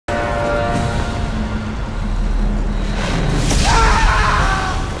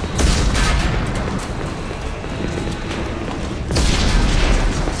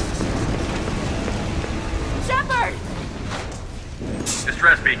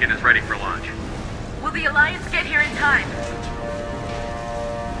beacon is ready for launch. Will the Alliance get here in time?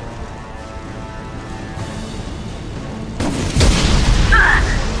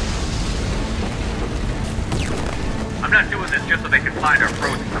 I'm not doing this just so they can find our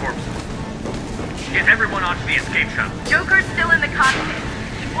frozen corpses. Get everyone onto the escape shuttle. Joker's still in the cockpit.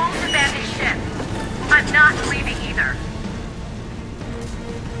 He won't abandon ship. I'm not leaving either.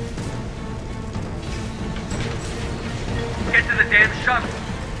 Get to the damn shuttle.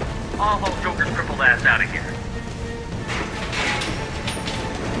 I'll haul Joker's crippled ass out of here.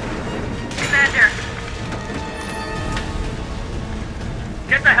 Commander.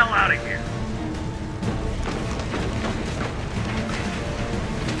 Get the hell out of here.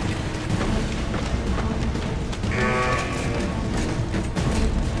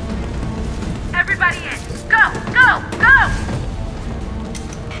 Everybody in. Go! Go! Go!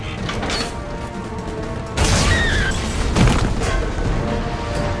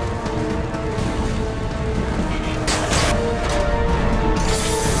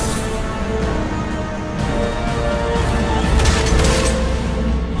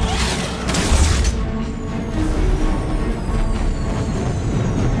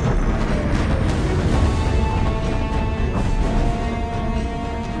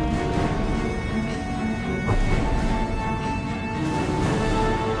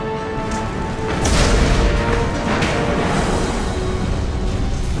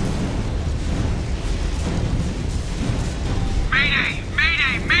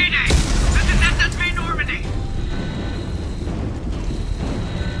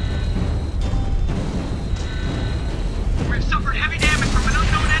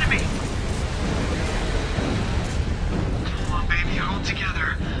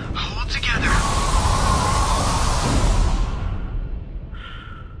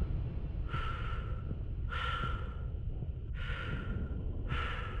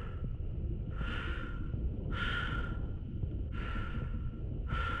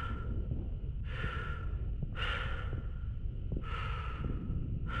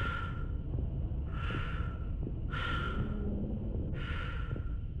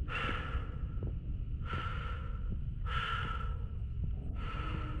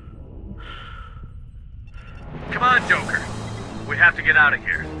 Come on, Joker. We have to get out of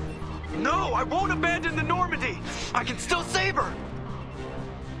here. No, I won't abandon the Normandy! I can still save her!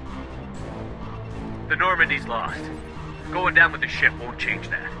 The Normandy's lost. Going down with the ship won't change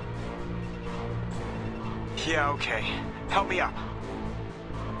that. Yeah, okay. Help me up.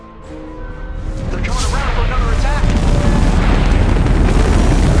 They're coming around for another attack!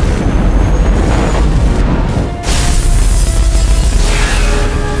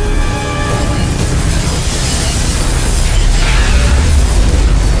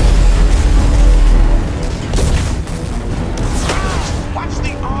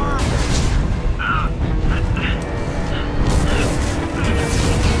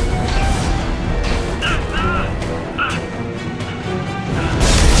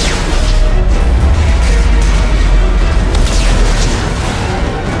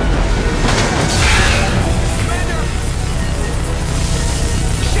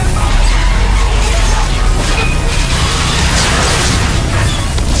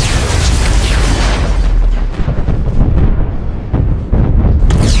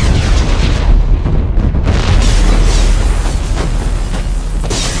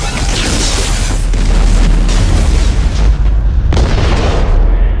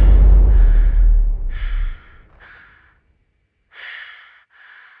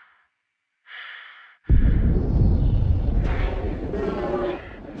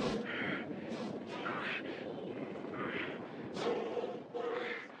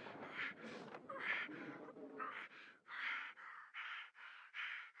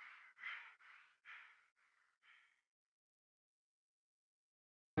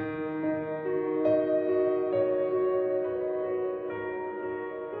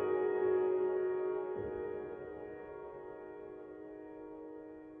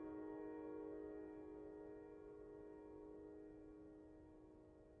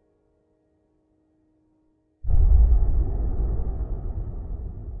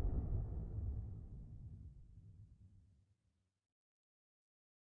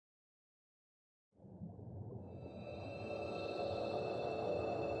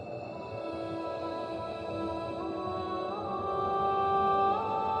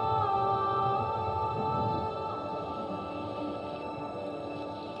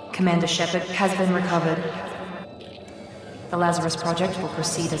 Commander Shepard has been recovered. The Lazarus Project will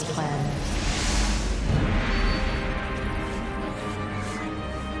proceed as planned.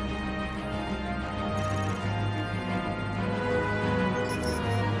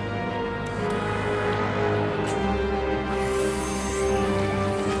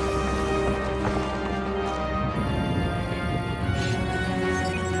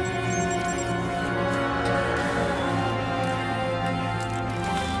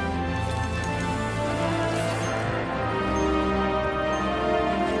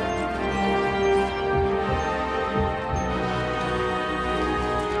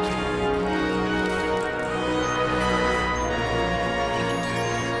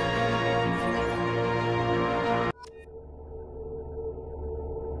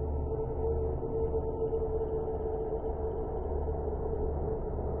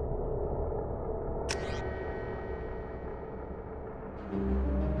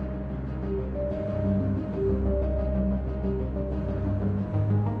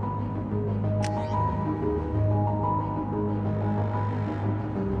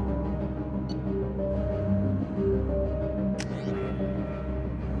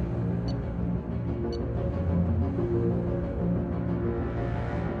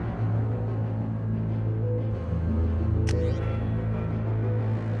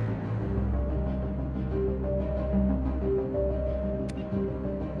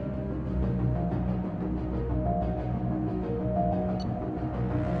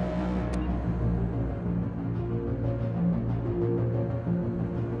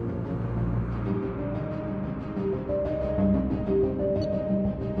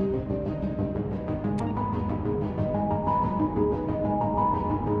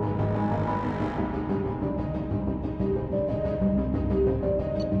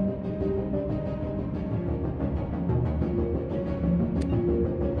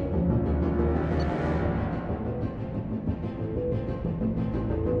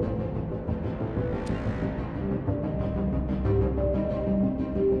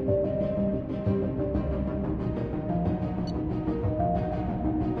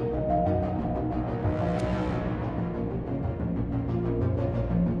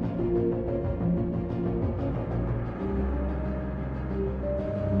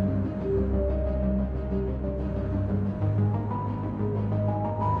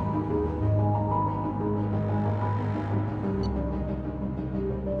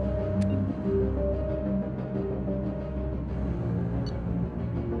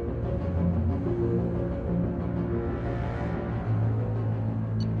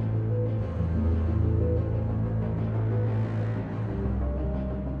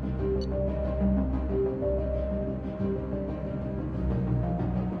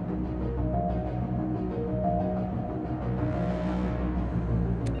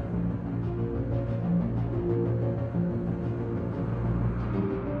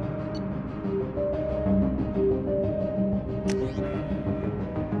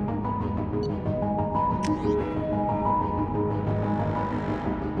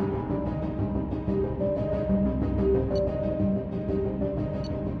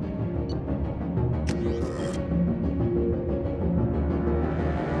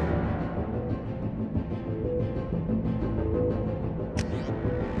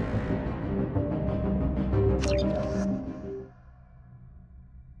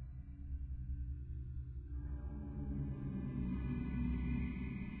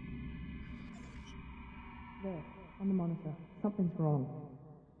 monitor. Something's wrong.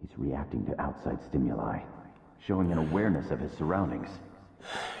 He's reacting to outside stimuli, showing an awareness of his surroundings.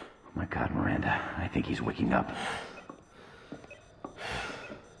 Oh my God, Miranda, I think he's waking up.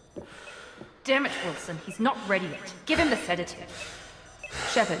 Damn it, Wilson. He's not ready yet. Give him the sedative.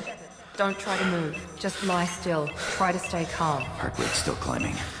 Shepard, don't try to move. Just lie still. Try to stay calm. Heart rate's still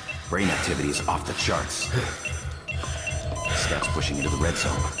climbing. Brain activity is off the charts. Scout's pushing into the red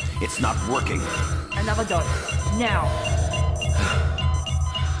zone. It's not working. Another dose. Now.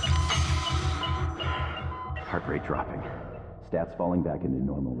 Heart rate dropping. Stats falling back into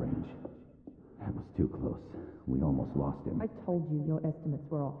normal range. That was too close. We almost lost him. I told you your estimates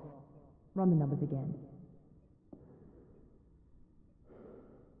were off. Run the numbers again.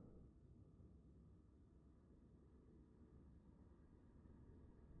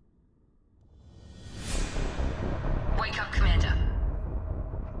 Wake up, Commander.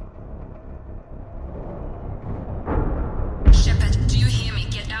 Shepard, do you hear me?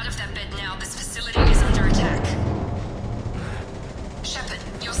 Get out of that bed now. This facility is under attack. Shepard,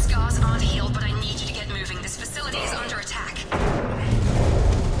 your scars aren't healed, but I need you to get moving. This facility is under attack.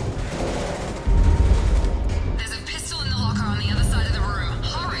 There's a pistol in the locker on the other side of the room.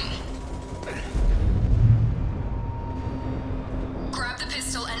 Hurry! Grab the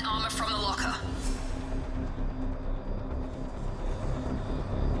pistol and armor from the locker.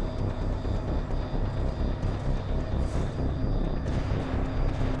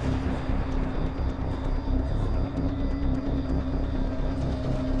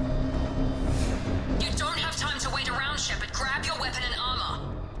 You don't have time to wait around, Shepard. Grab your weapon and armor.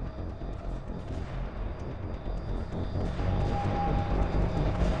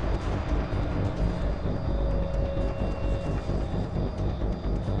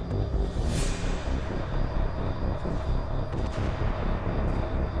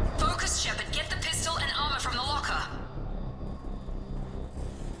 Focus, Shepard. Get the pistol and armor from the locker.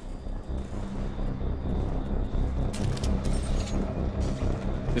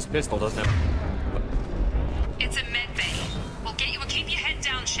 This pistol doesn't have... It's a med bay. We'll get you. Keep your head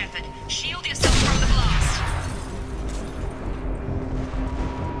down, Shepard. Shield yourself from the blast.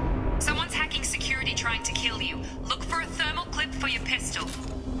 Someone's hacking security trying to kill you. Look for a thermal clip for your pistol.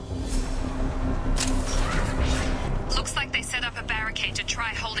 Looks like they set up a barricade to try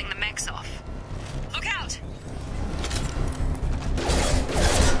holding the mechs off. Look out!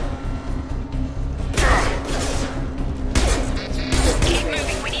 Keep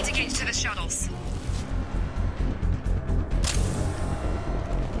moving. We need to get to the shuttles.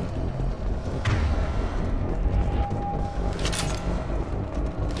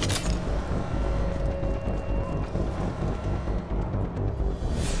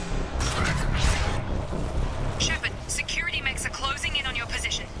 Shepard, security mechs are closing in on your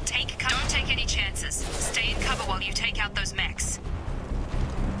position. Take cover. Don't take any chances. Stay in cover while you take out those mechs.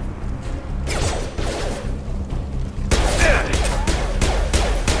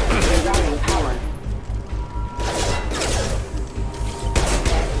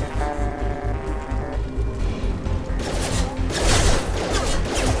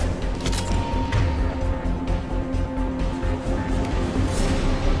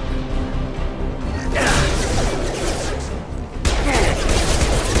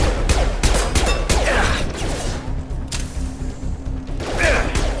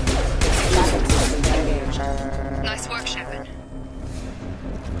 Nice work, Shepard.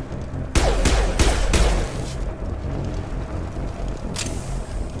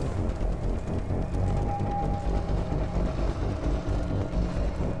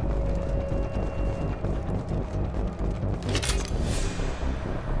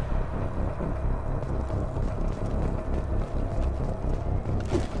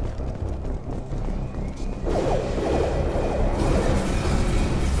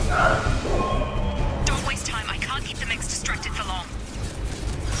 Don't waste time. I can't keep the mechs distracted for long.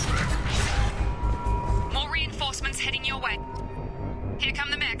 More reinforcements heading your way. Here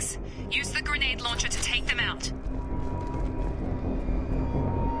come the mechs. Use the grenade launcher to take them out.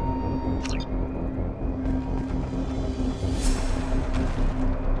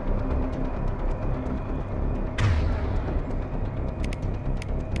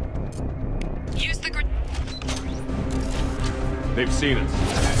 Use the grenade. They've seen us.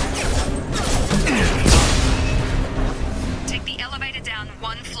 Take the elevator down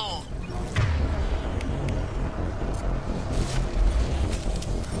one floor.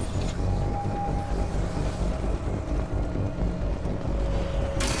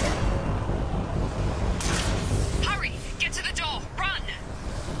 Hurry! Get to the door! Run!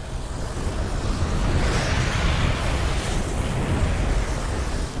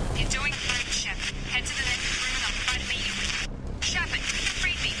 You're doing great, Shepard. Head to the next room and I'll try to be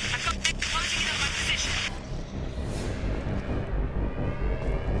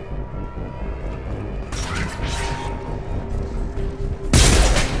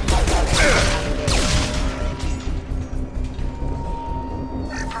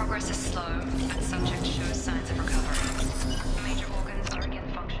Progress is slow, but subject shows signs of recovery. Major organs are again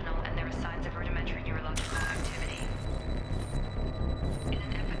functional, and there are signs of rudimentary neurological activity. In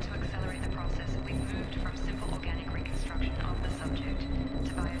an effort to accelerate the process, we've moved from simple organic reconstruction of the subject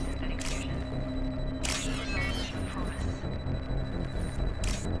to biosynthetic fusion. Initial results show promise.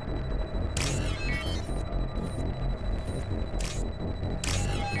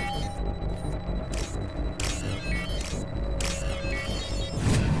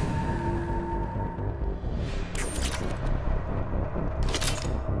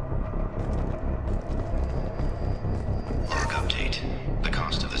 The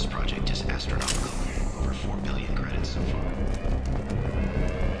cost of this project is astronomical. Over 4 billion credits so far.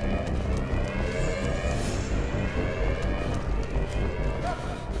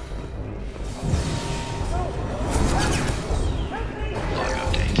 Log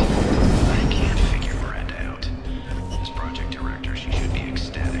update. I can't figure Miranda out. As project director, she should be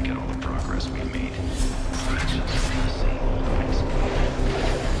ecstatic at all the progress we've made. That's just the same old principle.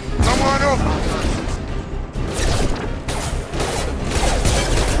 Come on over!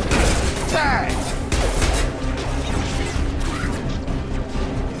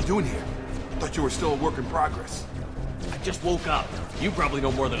 What are you doing here? Thought you were still a work in progress. I just woke up. You probably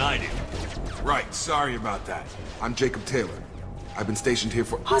know more than I do. Right, sorry about that. I'm Jacob Taylor. I've been stationed here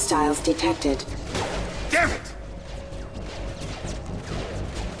for— Hostiles detected. Damn it!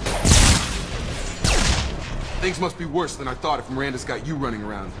 Things must be worse than I thought if Miranda's got you running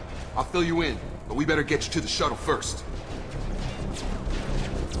around. I'll fill you in, but we better get you to the shuttle first.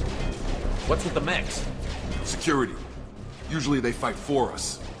 What's with the mechs? Security. Usually they fight for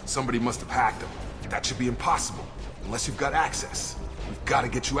us. Somebody must have hacked them. That should be impossible, unless you've got access. We've got to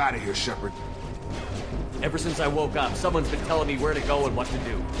get you out of here, Shepard. Ever since I woke up, someone's been telling me where to go and what to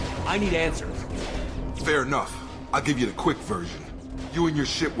do. I need answers. Fair enough. I'll give you the quick version. You and your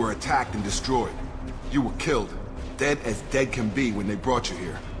ship were attacked and destroyed. You were killed. Dead as dead can be when they brought you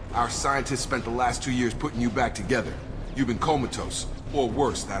here. Our scientists spent the last 2 years putting you back together. You've been comatose, or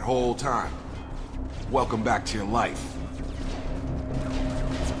worse, that whole time. Welcome back to your life.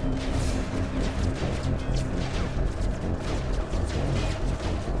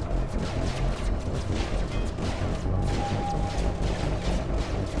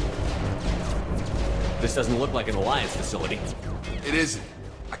 This doesn't look like an Alliance facility. It isn't.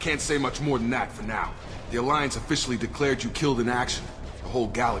 I can't say much more than that for now. The Alliance officially declared you killed in action. The whole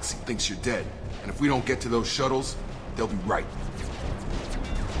galaxy thinks you're dead. And if we don't get to those shuttles, they'll be right.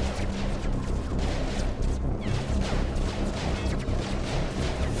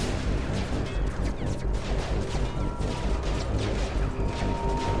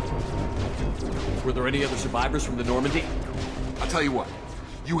 Were there any other survivors from the Normandy? I'll tell you what.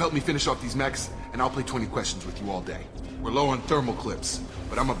 You help me finish off these mechs, and I'll play 20 questions with you all day. We're low on thermal clips,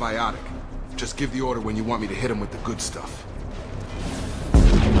 but I'm a biotic. Just give the order when you want me to hit them with the good stuff.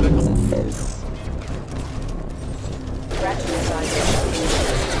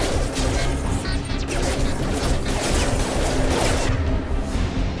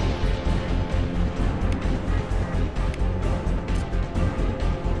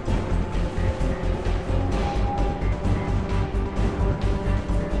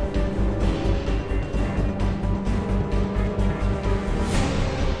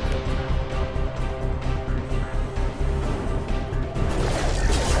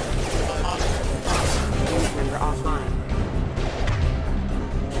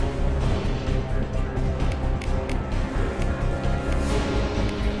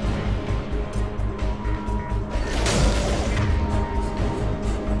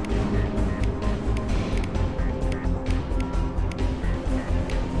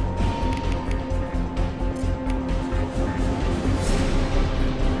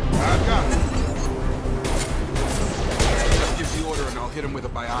 Hit him with a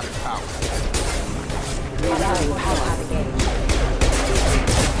biotic power. Allowing power out of gauge.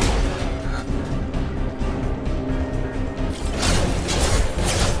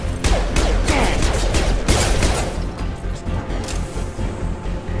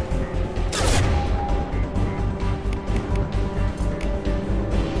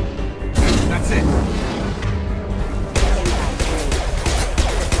 That's it.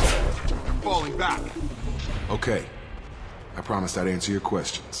 They're falling back. Okay. I promised I'd answer your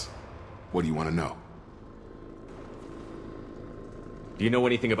questions. What do you want to know? Do you know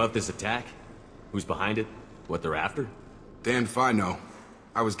anything about this attack? Who's behind it? What they're after? Damned if I know.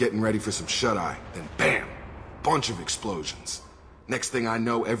 I was getting ready for some shut-eye, then bam! Bunch of explosions. Next thing I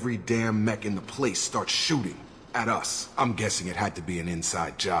know, every damn mech in the place starts shooting at us. I'm guessing it had to be an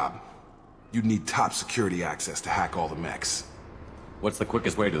inside job. You'd need top security access to hack all the mechs. What's the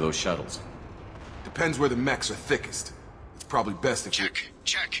quickest way to those shuttles? Depends where the mechs are thickest. It's probably best if you...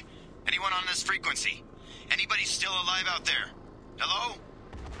 Check. Anyone on this frequency? Anybody still alive out there? Hello?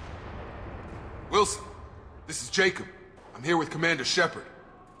 Wilson, this is Jacob. I'm here with Commander Shepard.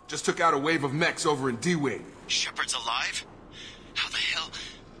 Just took out a wave of mechs over in D-Wing. Shepard's alive? How the hell?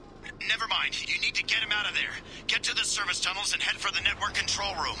 Never mind. You need to get him out of there. Get to the service tunnels and head for the network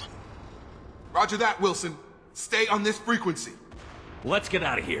control room. Roger that, Wilson. Stay on this frequency. Let's get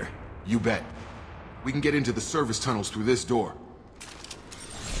out of here. You bet. We can get into the service tunnels through this door.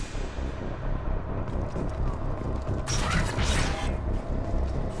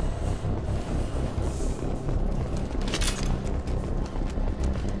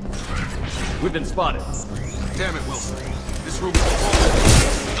 We've been spotted. Damn it, Wilson. This room is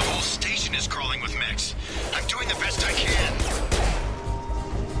full. The whole station is crawling with mechs. I'm doing the best I can.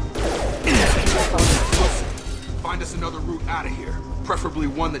 Wilson, find us another route out of here. Preferably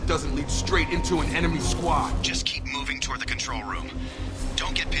one that doesn't lead straight into an enemy squad. Just keep moving toward the control room.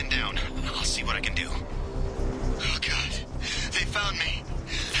 Don't get pinned down. I'll see what I can do. Oh, God. They found me.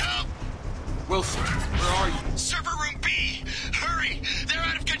 Help! Wilson, where are you? Server room B! Hurry! They're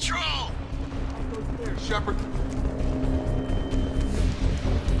out of control! There, Shepard.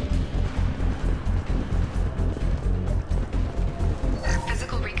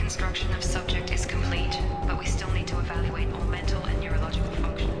 Physical reconstruction of subject is complete, but we still need to evaluate all mental and neurological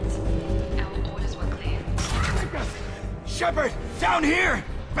functions. Our orders were clear. Shepard! Down here!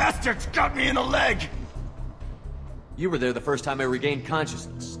 Bastards got me in the leg! You were there the first time I regained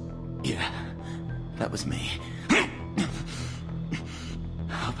consciousness. Yeah, that was me.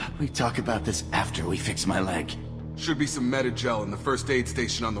 How about we talk about this after we fix my leg? Should be some Metagel in the first aid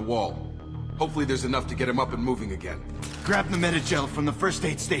station on the wall. Hopefully there's enough to get him up and moving again. Grab the Metagel from the first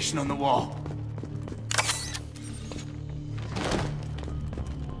aid station on the wall.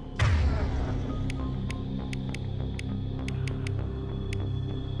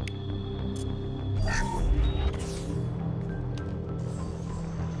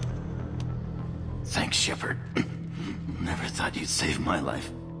 Thanks, Shepard. Never thought you'd save my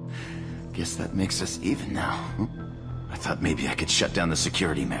life. Guess that makes us even now. I thought maybe I could shut down the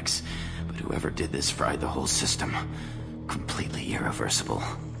security mechs, but whoever did this fried the whole system. Completely irreversible.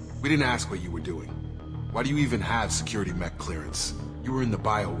 We didn't ask what you were doing. Why do you even have security mech clearance? You were in the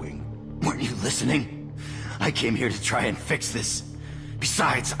bio wing. Weren't you listening? I came here to try and fix this.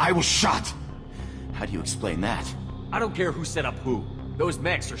 Besides, I was shot. How do you explain that? I don't care who set up who. Those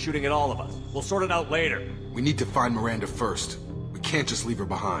mechs are shooting at all of us. We'll sort it out later. We need to find Miranda first. We can't just leave her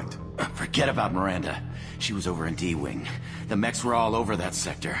behind. Forget about Miranda. She was over in D-Wing. The mechs were all over that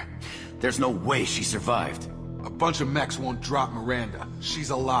sector. There's no way she survived. A bunch of mechs won't drop Miranda. She's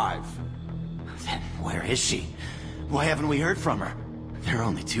alive. Then where is she? Why haven't we heard from her? There are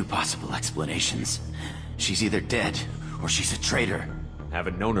only two possible explanations. She's either dead, or she's a traitor.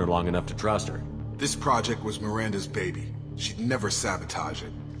 Haven't known her long enough to trust her. This project was Miranda's baby. She'd never sabotage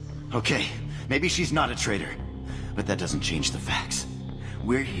it. Okay, maybe she's not a traitor. But that doesn't change the facts.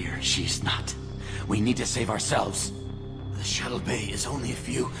 We're here, she's not. We need to save ourselves. The shuttle bay is only a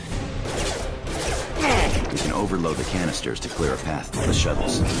few... We can overload the canisters to clear a path to the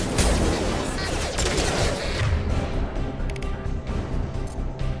shuttles.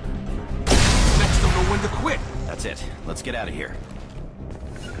 Mechs don't know when to quit. That's it. Let's get out of here.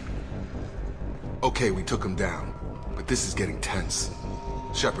 Okay, we took him down. But this is getting tense.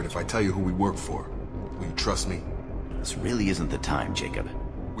 Shepard, if I tell you who we work for, will you trust me? This really isn't the time, Jacob.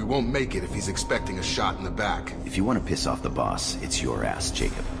 We won't make it if he's expecting a shot in the back. If you want to piss off the boss, it's your ass,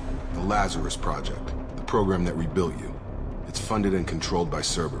 Jacob. The Lazarus Project, the program that rebuilt you. It's funded and controlled by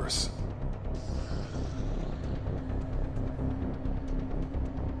Cerberus.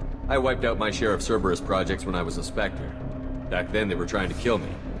 I wiped out my share of Cerberus projects when I was a Spectre. Back then they were trying to kill me.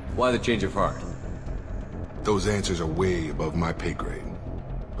 Why the change of heart? Those answers are way above my pay grade.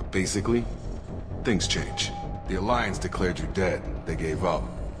 But basically, things change. The Alliance declared you dead. They gave up.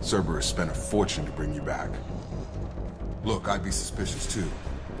 Cerberus spent a fortune to bring you back. Look, I'd be suspicious too.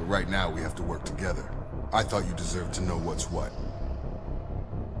 But right now we have to work together. I thought you deserved to know what's what.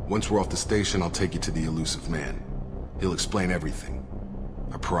 Once we're off the station, I'll take you to the Elusive Man. He'll explain everything.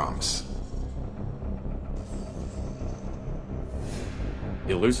 I promise.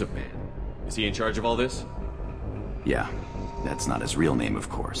 The Elusive Man? Is he in charge of all this? Yeah, that's not his real name, of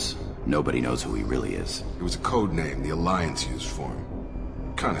course. Nobody knows who he really is. It was a code name the Alliance used for him.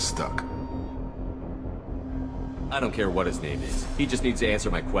 Kinda stuck. I don't care what his name is. He just needs to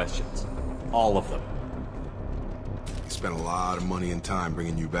answer my questions. All of them. He spent a lot of money and time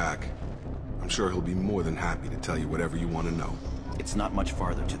bringing you back. I'm sure he'll be more than happy to tell you whatever you want to know. It's not much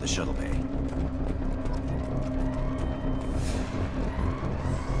farther to the shuttle bay.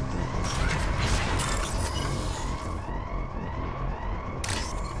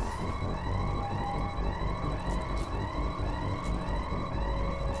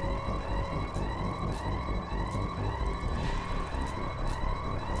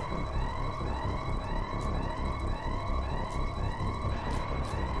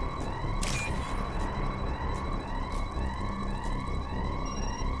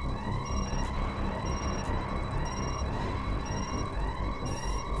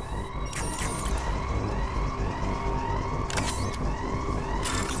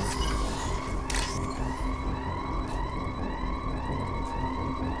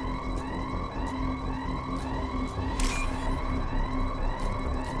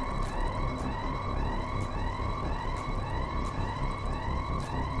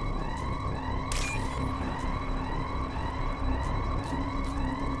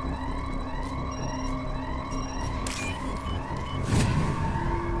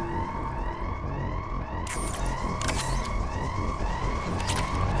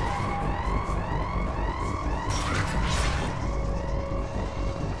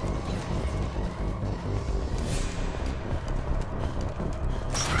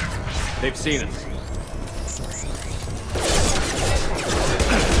 They've seen us.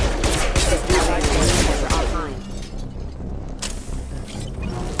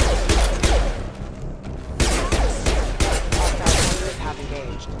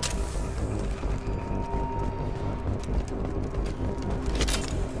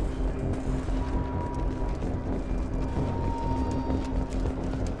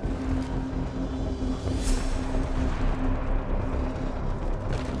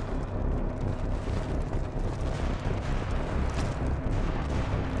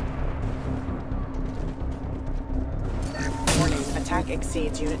 Attack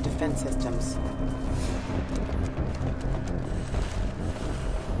exceeds unit defense systems.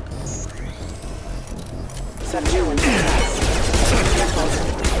 Subduing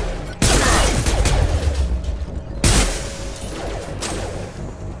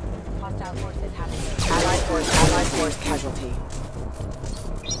Hostile forces having Allied force casualty.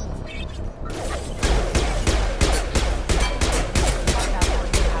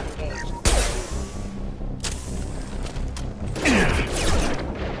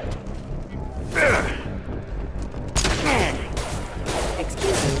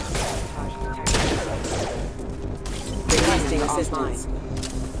 Assistance.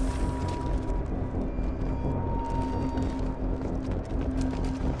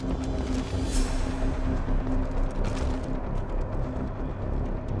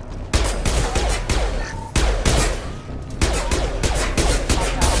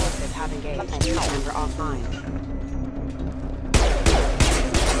 Have engaged. Unit member offline.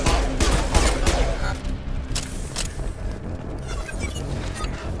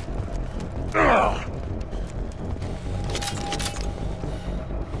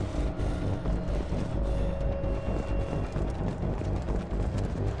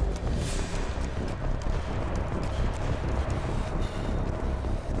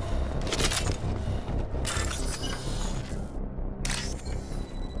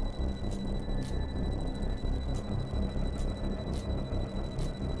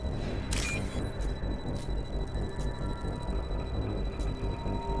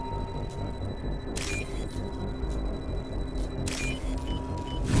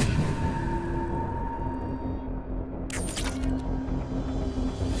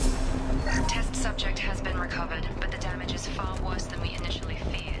 Subject has been recovered, but the damage is far worse than we initially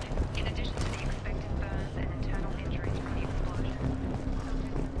feared. In addition to the expected burns and internal injuries from the explosion.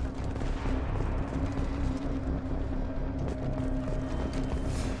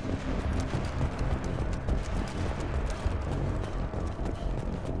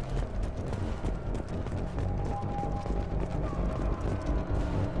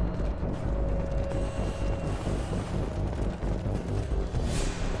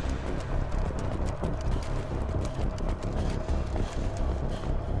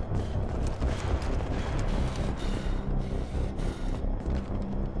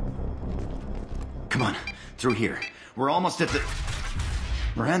 Come on, through here. We're almost at the...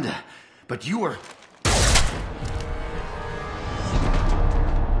 Miranda, but you were...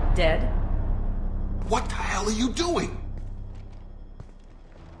 Dead? What the hell are you doing?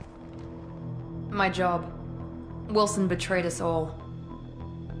 My job. Wilson betrayed us all.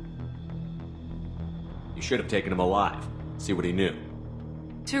 You should have taken him alive. See what he knew.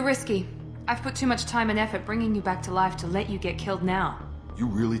 Too risky. I've put too much time and effort bringing you back to life to let you get killed now. You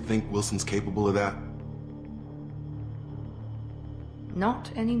really think Wilson's capable of that?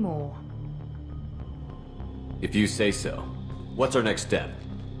 Not anymore. If you say so. What's our next step?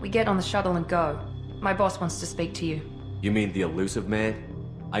 We get on the shuttle and go. My boss wants to speak to you. You mean the Illusive Man?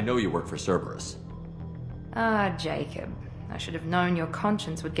 I know you work for Cerberus. Ah, Jacob. I should have known your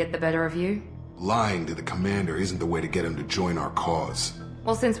conscience would get the better of you. Lying to the commander isn't the way to get him to join our cause.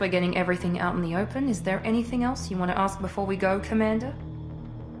 Well, since we're getting everything out in the open, is there anything else you want to ask before we go, Commander?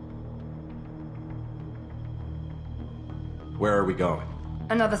 Where are we going?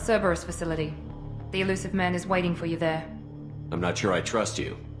 Another Cerberus facility. The Illusive Man is waiting for you there. I'm not sure I trust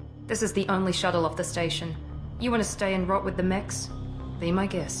you. This is the only shuttle off the station. You want to stay and rot with the mechs? Be my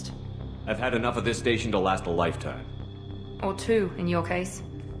guest. I've had enough of this station to last a lifetime. Or two, in your case.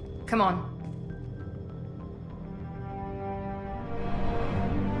 Come on.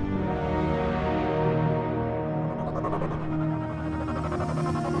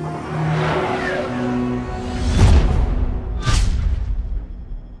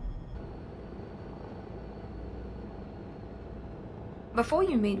 Before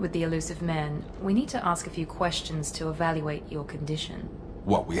you meet with the Illusive Man, we need to ask a few questions to evaluate your condition.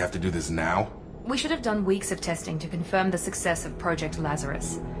 What, we have to do this now? We should have done weeks of testing to confirm the success of Project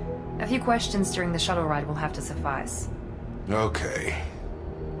Lazarus. A few questions during the shuttle ride will have to suffice. Okay.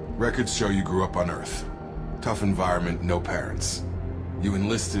 Records show you grew up on Earth. Tough environment, no parents. You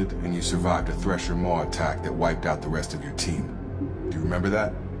enlisted and you survived a Thresher Maw attack that wiped out the rest of your team. Do you remember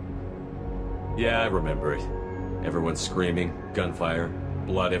that? Yeah, I remember it. Everyone screaming, gunfire,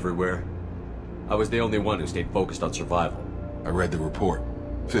 blood everywhere. I was the only one who stayed focused on survival. I read the report.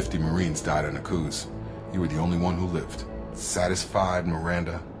 50 Marines died on Akuz. You were the only one who lived. Satisfied,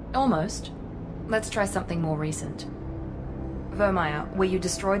 Miranda? Almost. Let's try something more recent. Vermeer, where you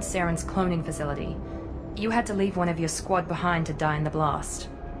destroyed Saren's cloning facility. You had to leave one of your squad behind to die in the blast.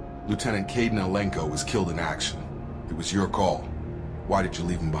 Lieutenant Kaidan Alenko was killed in action. It was your call. Why did you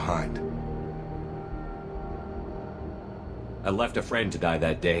leave him behind? I left a friend to die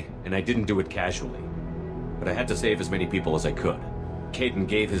that day, and I didn't do it casually. But I had to save as many people as I could. Kaidan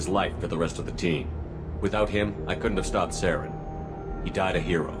gave his life for the rest of the team. Without him, I couldn't have stopped Saren. He died a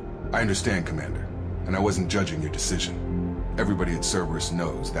hero. I understand, Commander, and I wasn't judging your decision. Everybody at Cerberus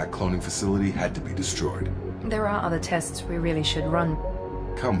knows that cloning facility had to be destroyed. There are other tests we really should run.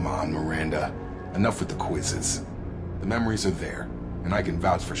 Come on, Miranda. Enough with the quizzes. The memories are there, and I can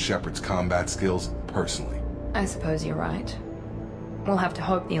vouch for Shepard's combat skills personally. I suppose you're right. We'll have to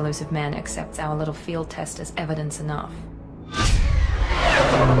hope the Illusive Man accepts our little field test as evidence enough.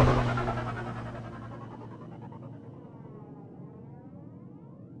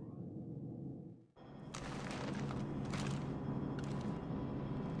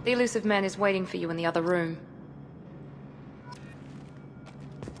 The Illusive Man is waiting for you in the other room.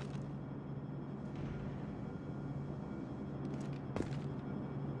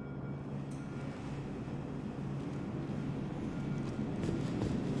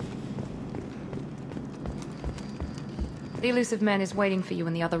 The Illusive Man is waiting for you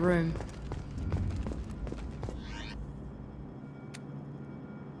in the other room.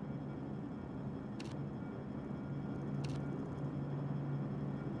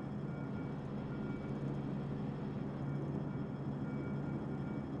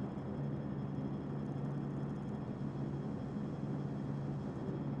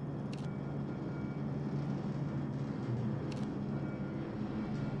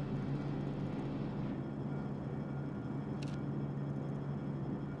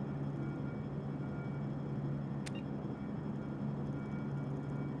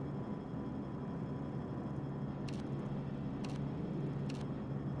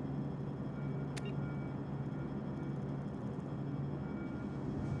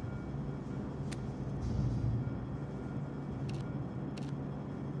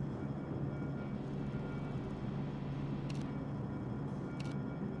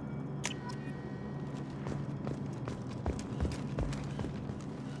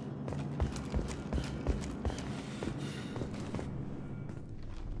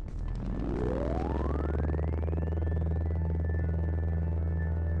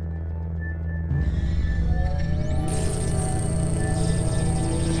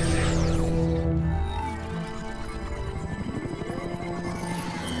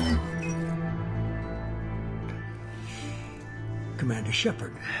 Commander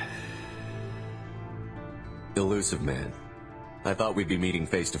Shepard. Illusive Man. I thought we'd be meeting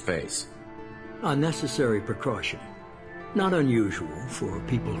face to face. A necessary precaution. Not unusual for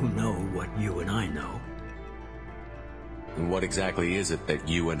people who know what you and I know. And what exactly is it that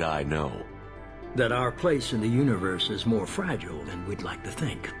you and I know? That our place in the universe is more fragile than we'd like to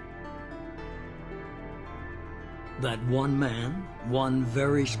think. That one man, one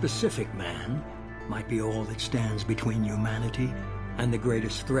very specific man, might be all that stands between humanity and the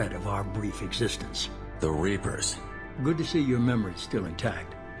greatest threat of our brief existence. The Reapers. Good to see your memory's still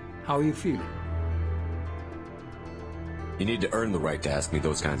intact. How are you feeling? You need to earn the right to ask me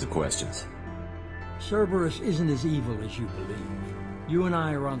those kinds of questions. Cerberus isn't as evil as you believe. You and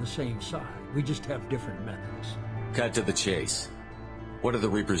I are on the same side. We just have different methods. Cut to the chase. What are the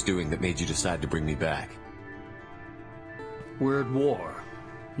Reapers doing that made you decide to bring me back? We're at war.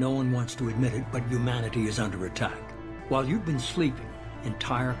 No one wants to admit it, but humanity is under attack. While you've been sleeping,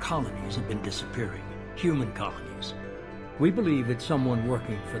 entire colonies have been disappearing. Human colonies. We believe it's someone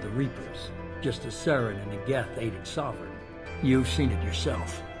working for the Reapers, just as Saren and Negeth aided Sovereign. You've seen it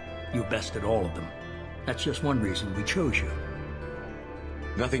yourself. You bested all of them. That's just one reason we chose you.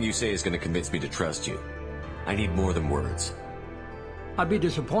 Nothing you say is going to convince me to trust you. I need more than words. I'd be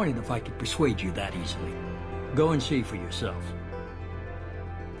disappointed if I could persuade you that easily. Go and see for yourself.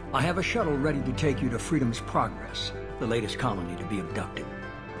 I have a shuttle ready to take you to Freedom's Progress, the latest colony to be abducted.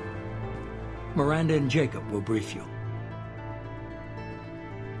 Miranda and Jacob will brief you.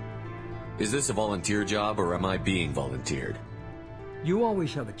 Is this a volunteer job, or am I being volunteered? You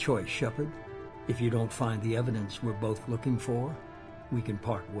always have a choice, Shepard. If you don't find the evidence we're both looking for, we can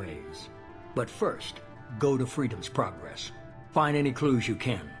part ways. But first, go to Freedom's Progress. Find any clues you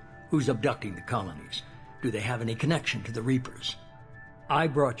can. Who's abducting the colonies? Do they have any connection to the Reapers? I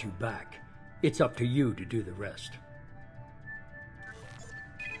brought you back. It's up to you to do the rest.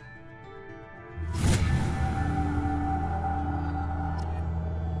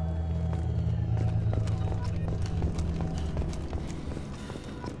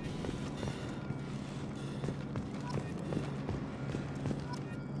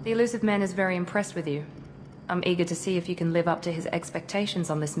 The Illusive Man is very impressed with you. I'm eager to see if you can live up to his expectations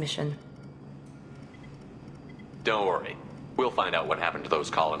on this mission. Don't worry. We'll find out what happened to those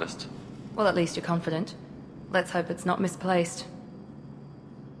colonists. Well, at least you're confident. Let's hope it's not misplaced.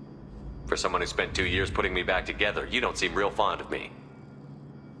 For someone who spent 2 years putting me back together, you don't seem real fond of me.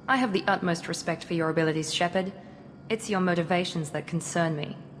 I have the utmost respect for your abilities, Shepard. It's your motivations that concern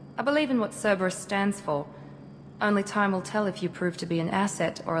me. I believe in what Cerberus stands for. Only time will tell if you prove to be an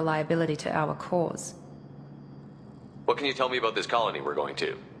asset or a liability to our cause. What can you tell me about this colony we're going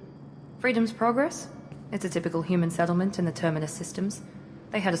to? Freedom's Progress? It's a typical human settlement in the Terminus systems.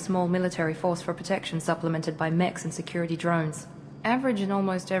 They had a small military force for protection supplemented by mechs and security drones. Average in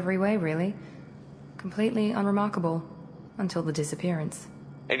almost every way, really. Completely unremarkable. Until the disappearance.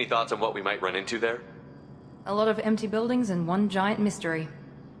 Any thoughts on what we might run into there? A lot of empty buildings and one giant mystery.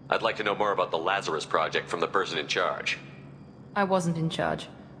 I'd like to know more about the Lazarus Project from the person in charge. I wasn't in charge.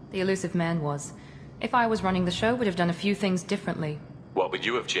 The Illusive Man was. If I was running the show, would have done a few things differently. What would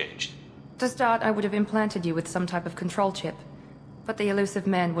you have changed? To start, I would have implanted you with some type of control chip. But the Illusive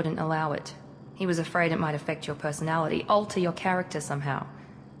Man wouldn't allow it. He was afraid it might affect your personality, alter your character somehow.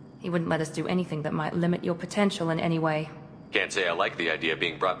 He wouldn't let us do anything that might limit your potential in any way. Can't say I like the idea of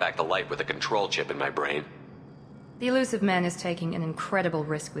being brought back to life with a control chip in my brain. The Illusive Man is taking an incredible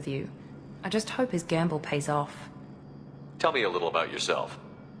risk with you. I just hope his gamble pays off. Tell me a little about yourself.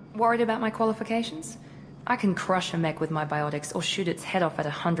 Worried about my qualifications? I can crush a mech with my biotics or shoot its head off at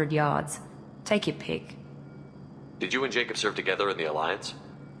 100 yards. Take your pick. Did you and Jacob serve together in the Alliance?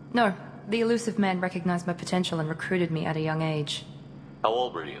 No. The Illusive Man recognized my potential and recruited me at a young age. How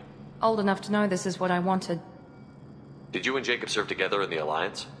old were you? Old enough to know this is what I wanted. Did you and Jacob serve together in the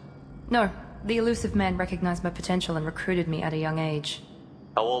Alliance? No. The Illusive Man recognized my potential and recruited me at a young age.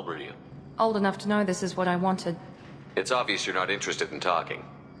 How old were you? Old enough to know this is what I wanted. It's obvious you're not interested in talking.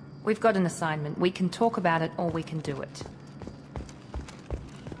 We've got an assignment. We can talk about it or we can do it.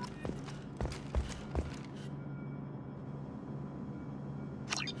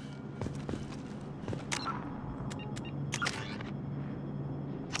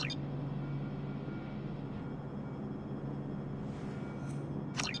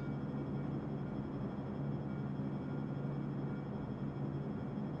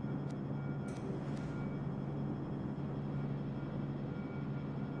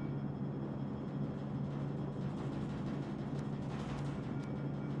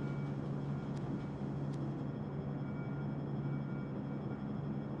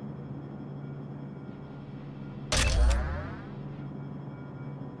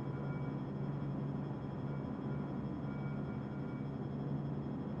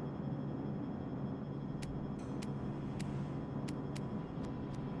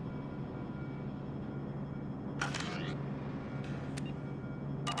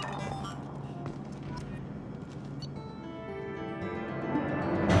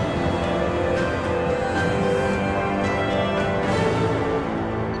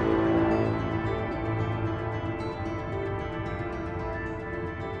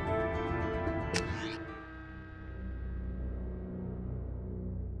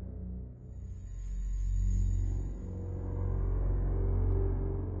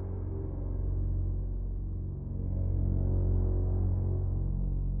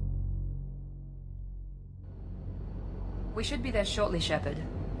 We should be there shortly, Shepard.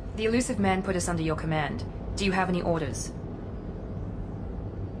 The elusive man put us under your command. Do you have any orders?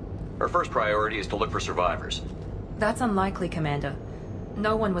 Our first priority is to look for survivors. That's unlikely, Commander.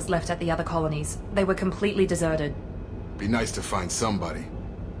 No one was left at the other colonies. They were completely deserted. Be nice to find somebody.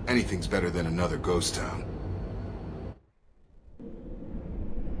 Anything's better than another ghost town.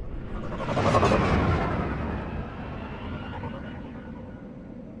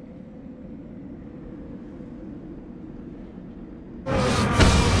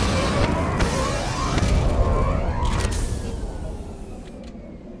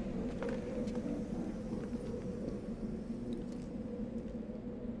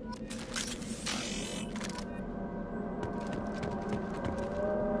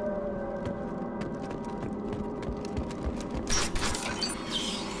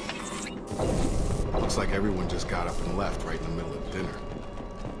 Looks like everyone just got up and left right in the middle of dinner.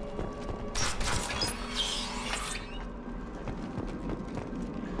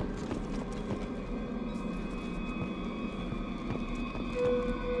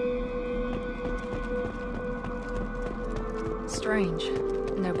 Strange.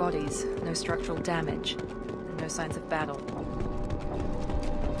 No bodies, no structural damage, and no signs of battle.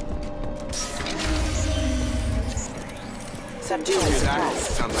 Subdue and suppress.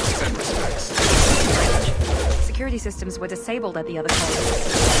 Sounds like separate specs. Security systems were disabled at the other colonies.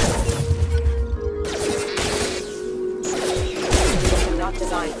 Not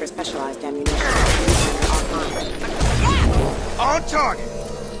designed for specialized ammunition. On target!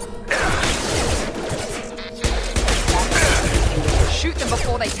 Shoot them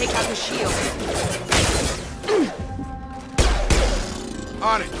before they take out the shield.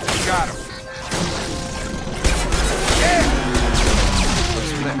 On it! Got him!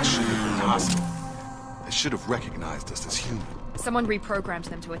 Those mechs should have been hostile. They should have recognized us as human. Someone reprogrammed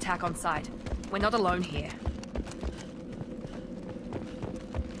them to attack on sight. We're not alone here.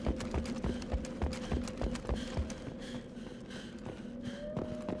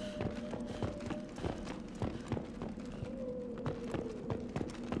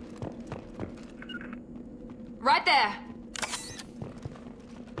 Right there!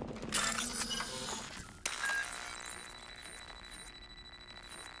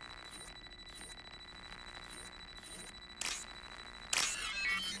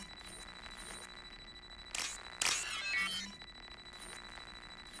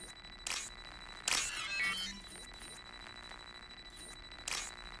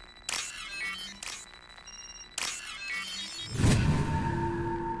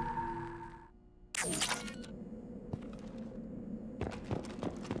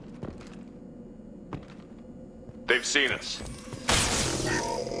 They've seen us.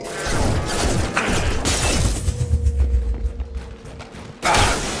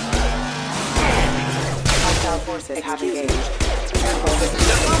 Hostile forces have engaged.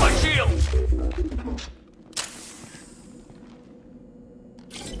 That's my shield!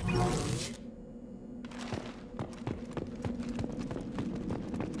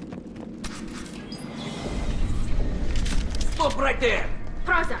 Stop right there!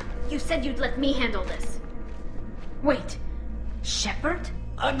 Praza, you said you'd let me handle this. Wait, Shepard?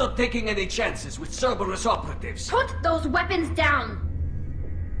 I'm not taking any chances with Cerberus operatives. Put those weapons down!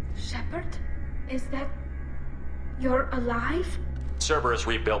 Shepard? Is that... you're alive? Cerberus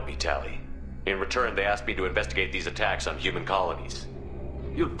rebuilt me, Tali. In return, they asked me to investigate these attacks on human colonies.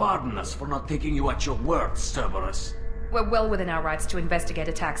 You'll pardon us for not taking you at your word, Cerberus. We're well within our rights to investigate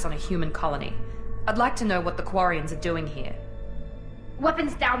attacks on a human colony. I'd like to know what the Quarians are doing here.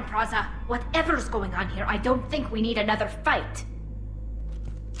 Weapons down, Praza. Whatever's going on here, I don't think we need another fight.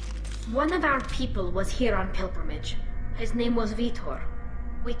 One of our people was here on pilgrimage. His name was Vitor.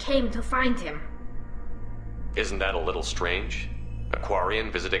 We came to find him. Isn't that a little strange? A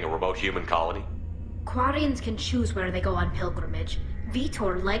Quarian visiting a remote human colony? Quarians can choose where they go on pilgrimage.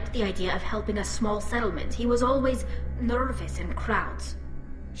 Vitor liked the idea of helping a small settlement. He was always nervous in crowds.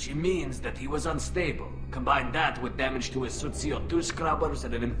 She means that he was unstable. Combine that with damage to his CO2 scrubbers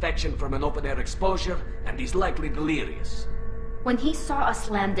and an infection from an open-air exposure, and he's likely delirious. When he saw us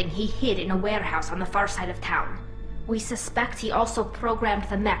landing, he hid in a warehouse on the far side of town. We suspect he also programmed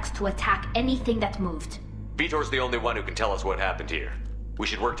the mechs to attack anything that moved. Vitor's the only one who can tell us what happened here. We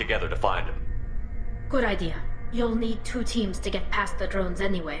should work together to find him. Good idea. You'll need 2 teams to get past the drones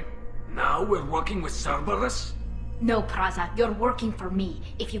anyway. Now we're working with Cerberus? No, Praza, you're working for me.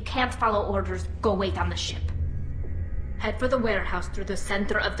 If you can't follow orders, go wait on the ship. Head for the warehouse through the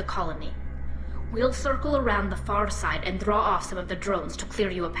center of the colony. We'll circle around the far side and draw off some of the drones to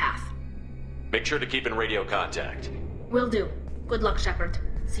clear you a path. Make sure to keep in radio contact. Will do. Good luck, Shepard.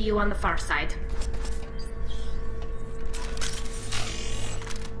 See you on the far side.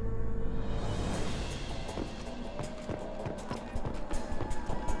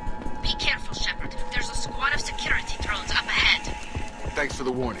 for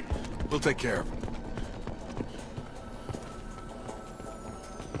the warning. We'll take care of him.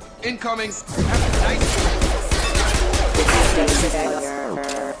 Incoming! Have a nice...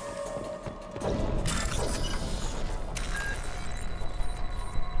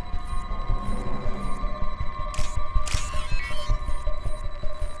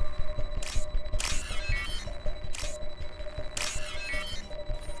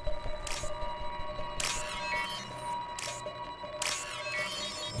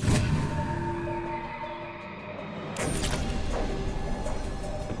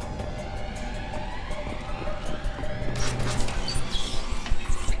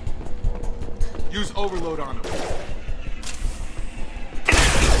 Use overload on him.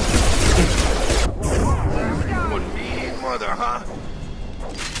 One mean mother, huh?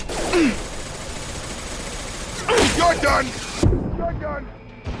 You're done! You're done!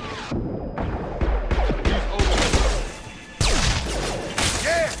 Use overload.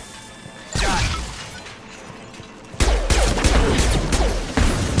 Yeah! Got it.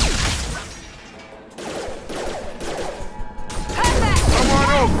 Come on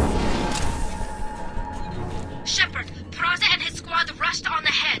over! Shepard, Praza and his squad rushed on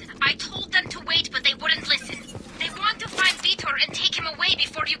ahead. I told them to wait, but they wouldn't listen. They want to find Vitor and take him away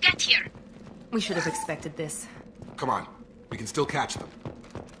before you get here. We should have expected this. Come on. We can still catch them.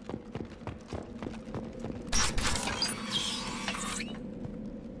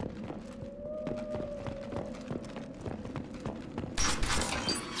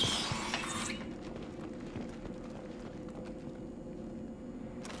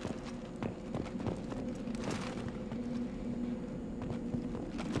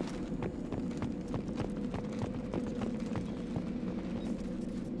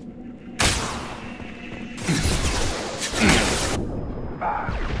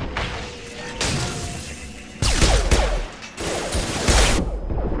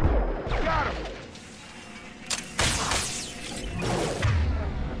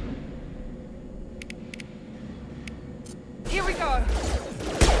 Here we go.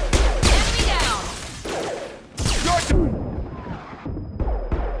 Enemy down.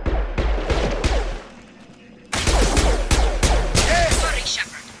 Sorry,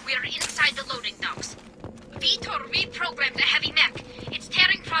 Shepard. We are inside the loading docks. Vitor reprogrammed the heavy mech. It's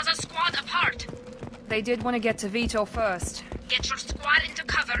tearing Praza's squad apart. They did want to get to Vitor first. Get your squad into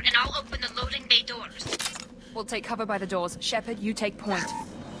cover and I'll open the loading bay doors. We'll take cover by the doors. Shepard, you take point.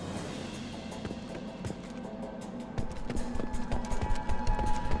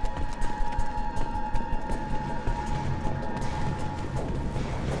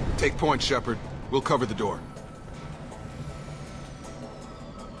 Take point, Shepard. We'll cover the door.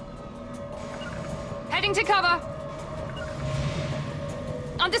 Heading to cover.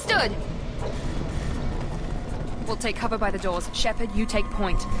 Understood. We'll take cover by the doors. Shepard, you take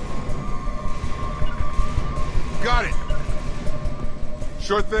point. Got it.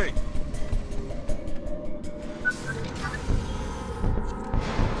 Sure thing.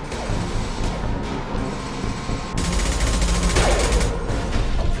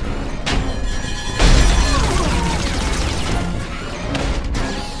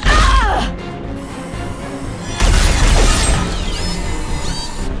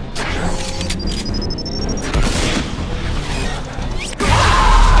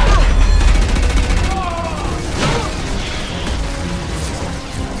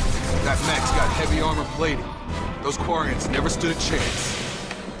 Those Quarians never stood a chance.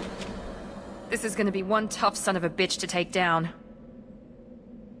 This is gonna be one tough son of a bitch to take down.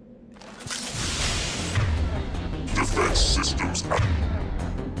 Defense systems up.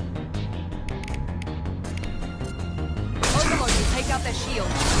 Overlord will take out their shield.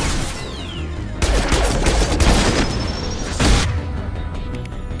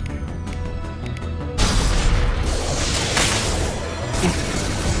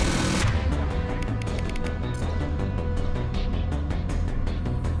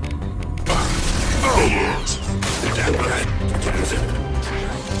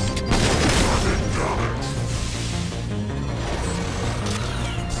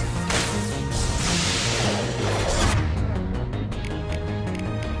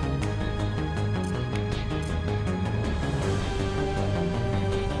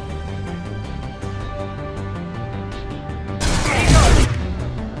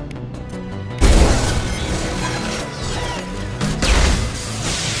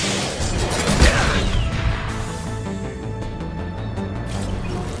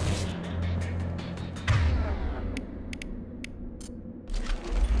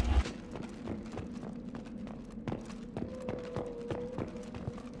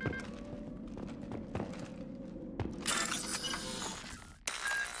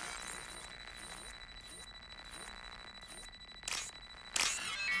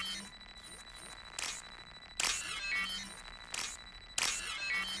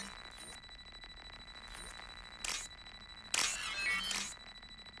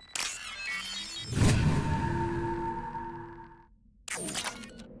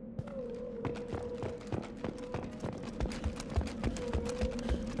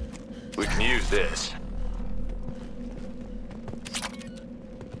 We can use this.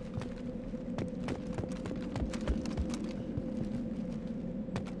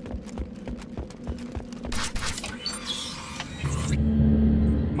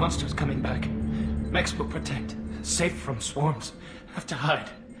 Monsters coming back. Mechs will protect. Safe from swarms. Have to hide.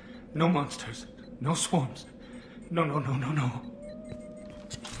 No monsters. No swarms. No.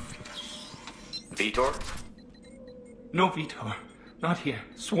 Vitor? No Vitor. Not here.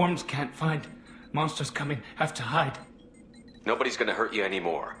 Swarms can't find. Monsters coming. Have to hide. Nobody's gonna hurt you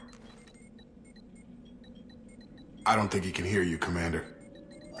anymore. I don't think he can hear you, Commander.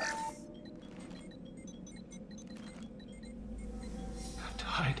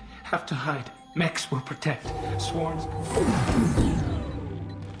 Have to hide. Mechs will protect. Swarms.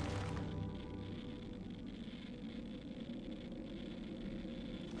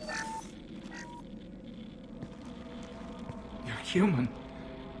 You're human.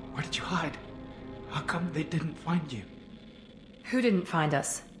 Where did you hide? How come they didn't find you? Who didn't find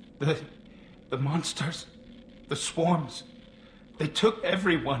us? The monsters. The swarms. They took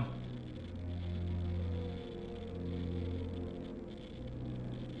everyone.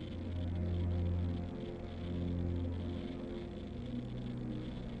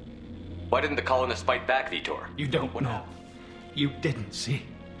 Why didn't the colonists fight back, Vitor? You don't know. You didn't see.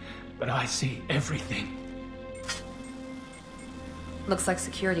 But I see everything. Looks like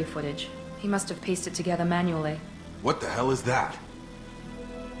security footage. He must have pieced it together manually. What the hell is that?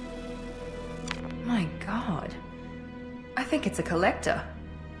 My god. I think it's a collector.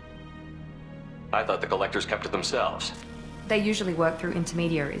 I thought the collectors kept to themselves. They usually work through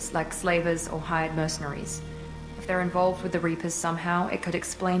intermediaries, like slavers or hired mercenaries. If they're involved with the Reapers somehow, it could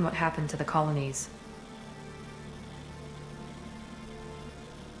explain what happened to the colonies.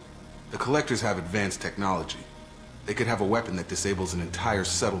 The Collectors have advanced technology. They could have a weapon that disables an entire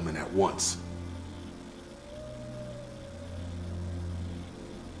settlement at once.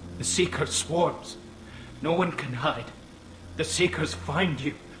 The Seeker swarms. No one can hide. The Seekers find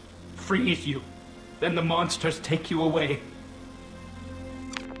you, freeze you, then the monsters take you away.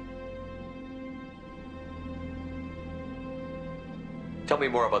 Tell me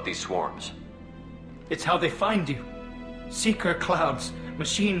more about these swarms. It's how they find you. Seeker clouds,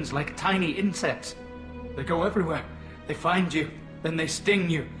 machines like tiny insects. They go everywhere. They find you, then they sting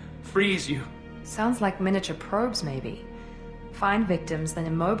you, freeze you. Sounds like miniature probes, maybe. Find victims, then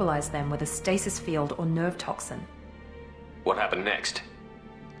immobilize them with a stasis field or nerve toxin. What happened next?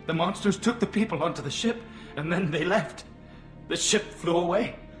 The monsters took the people onto the ship, and then they left. The ship flew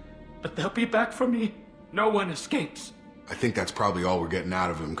away. But they'll be back for me. No one escapes. I think that's probably all we're getting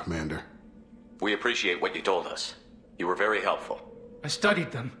out of him, Commander. We appreciate what you told us. You were very helpful. I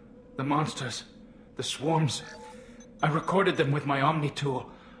studied them. The monsters. The swarms. I recorded them with my Omni tool.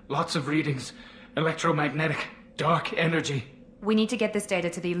 Lots of readings. Electromagnetic. Dark energy. We need to get this data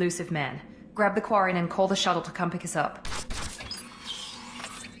to the Elusive Man. Grab the Quarian and call the shuttle to come pick us up.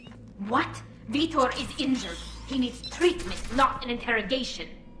 What? Vitor is injured. He needs treatment, not an interrogation.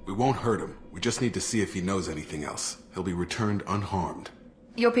 We won't hurt him. We just need to see if he knows anything else. He'll be returned unharmed.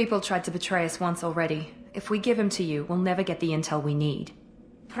 Your people tried to betray us once already. If we give him to you, we'll never get the intel we need.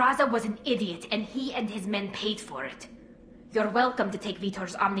 Praza was an idiot, and he and his men paid for it. You're welcome to take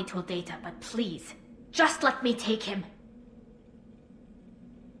Vitor's Omnitool data, but please, just let me take him.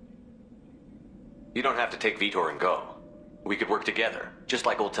 You don't have to take Vitor and go. We could work together, just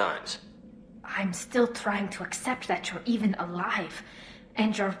like old times. I'm still trying to accept that you're even alive,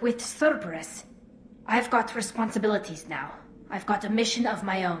 and you're with Cerberus. I've got responsibilities now. I've got a mission of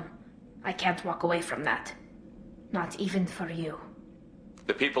my own. I can't walk away from that. Not even for you.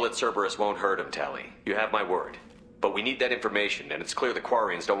 The people at Cerberus won't hurt him, Tali. You have my word. But we need that information, and it's clear the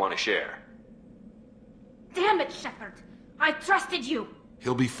Quarians don't want to share. Damn it, Shepard! I trusted you!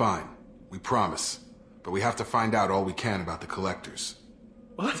 He'll be fine. We promise. But we have to find out all we can about the Collectors.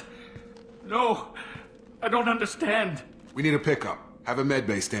 What? No! I don't understand. We need a pickup. Have a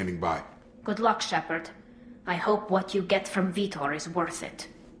medbay standing by. Good luck, Shepard. I hope what you get from Vitor is worth it.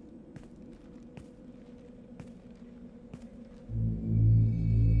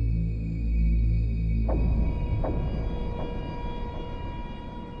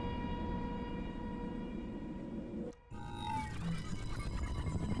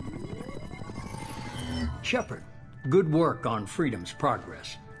 Shepard, good work on Freedom's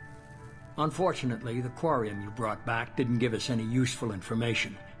progress. Unfortunately, the Quarian you brought back didn't give us any useful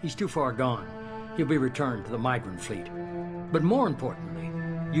information. He's too far gone. He'll be returned to the migrant fleet. But more importantly,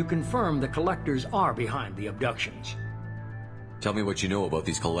 you confirm the Collectors are behind the abductions. Tell me what you know about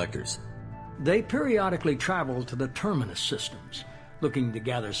these Collectors. They periodically travel to the Terminus systems. looking to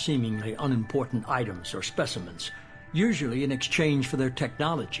gather seemingly unimportant items or specimens, usually in exchange for their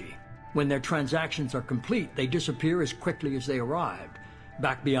technology. When their transactions are complete, they disappear as quickly as they arrived,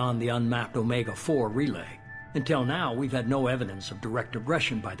 back beyond the unmapped Omega-4 relay. Until now, we've had no evidence of direct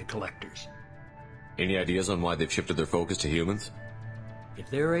aggression by the Collectors. Any ideas on why they've shifted their focus to humans? If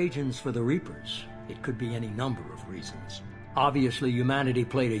they're agents for the Reapers, it could be any number of reasons. Obviously, humanity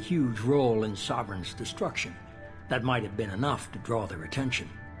played a huge role in Sovereign's destruction. That might have been enough to draw their attention.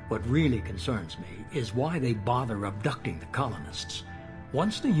 What really concerns me is why they bother abducting the colonists.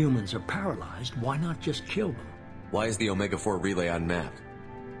 Once the humans are paralyzed, why not just kill them? Why is the Omega-4 relay unmapped?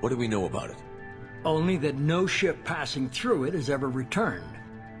 What do we know about it? Only that no ship passing through it has ever returned.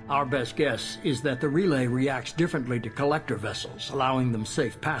 Our best guess is that the relay reacts differently to Collector vessels, allowing them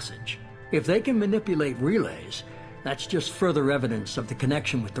safe passage. If they can manipulate relays, that's just further evidence of the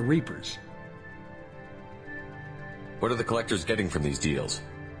connection with the Reapers. What are the Collectors getting from these deals?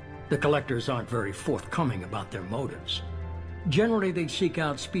 The Collectors aren't very forthcoming about their motives. Generally, they seek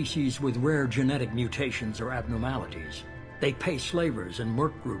out species with rare genetic mutations or abnormalities. They pay slavers and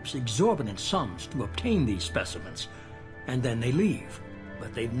merc groups exorbitant sums to obtain these specimens, and then they leave.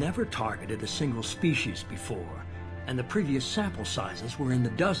 But they've never targeted a single species before, and the previous sample sizes were in the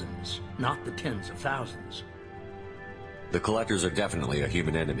dozens, not the tens of thousands. The Collectors are definitely a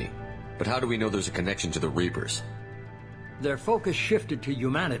human enemy, but how do we know there's a connection to the Reapers? Their focus shifted to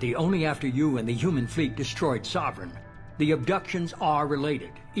humanity only after you and the human fleet destroyed Sovereign. The abductions are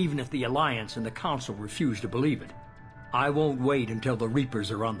related, even if the Alliance and the Council refuse to believe it. I won't wait until the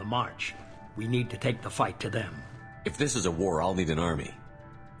Reapers are on the march. We need to take the fight to them. If this is a war, I'll need an army.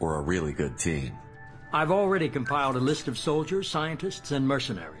 Or a really good team. I've already compiled a list of soldiers, scientists, and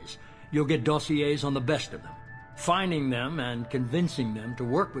mercenaries. You'll get dossiers on the best of them. Finding them and convincing them to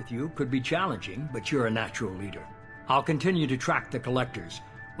work with you could be challenging, but you're a natural leader. I'll continue to track the Collectors.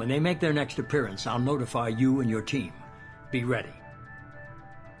 When they make their next appearance, I'll notify you and your team. Be ready.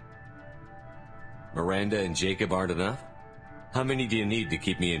 Miranda and Jacob aren't enough? How many do you need to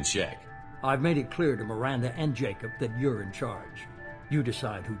keep me in check? I've made it clear to Miranda and Jacob that you're in charge. You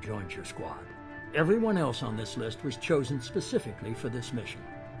decide who joins your squad. Everyone else on this list was chosen specifically for this mission.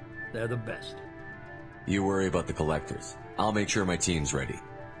 They're the best. You worry about the Collectors. I'll make sure my team's ready.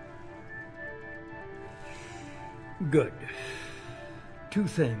 Good. 2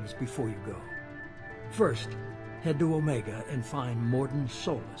 things before you go. First, head to Omega and find Mordin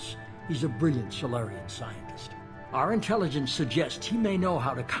Solus. He's a brilliant Solarian scientist. Our intelligence suggests he may know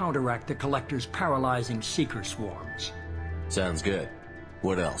how to counteract the Collector's paralyzing Seeker swarms. Sounds good.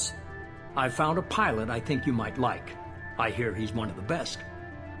 What else? I've found a pilot I think you might like. I hear he's one of the best.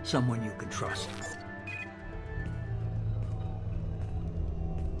 Someone you can trust.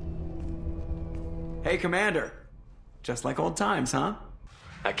 Hey, Commander. Just like old times, huh?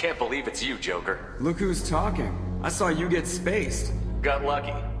 I can't believe it's you, Joker. Look who's talking. I saw you get spaced. Got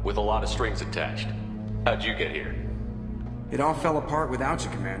lucky, with a lot of strings attached. How'd you get here? It all fell apart without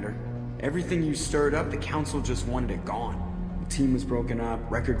you, Commander. Everything you stirred up, the Council just wanted it gone. The team was broken up,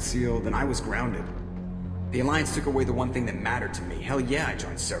 record sealed, and I was grounded. The Alliance took away the one thing that mattered to me. Hell yeah, I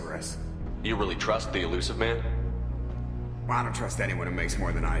joined Cerberus. You really trust the Illusive Man? Well, I don't trust anyone who makes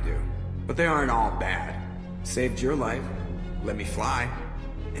more than I do. But they aren't all bad. Saved your life, let me fly,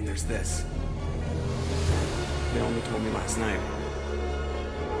 and there's this. They only told me last night.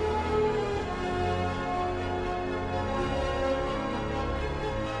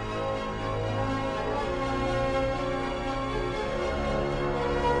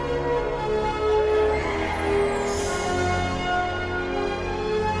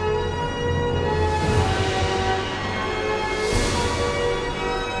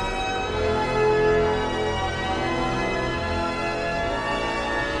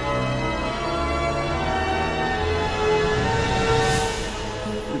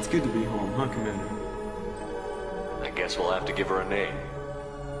 Good to be home, huh, Commander? I guess we'll have to give her a name.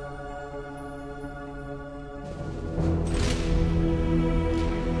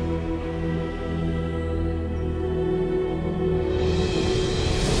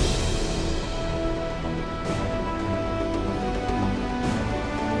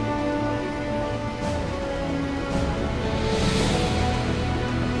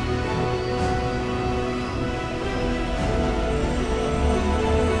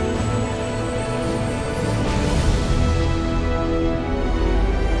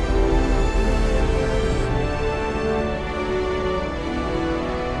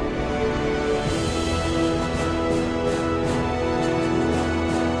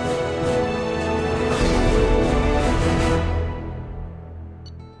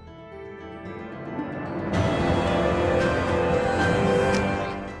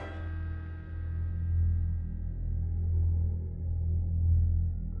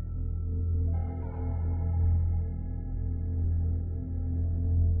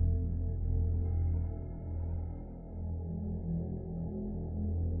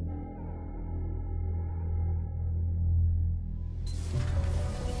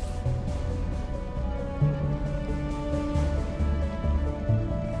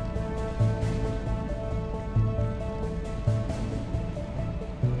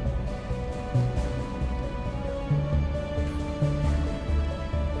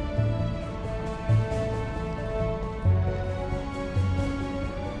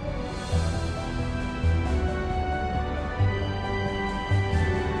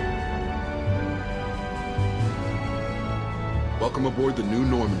 Welcome aboard the New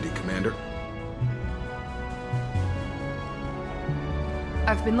Normandy, Commander.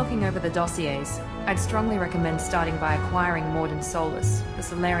 I've been looking over the dossiers. I'd strongly recommend starting by acquiring Morden Solus, the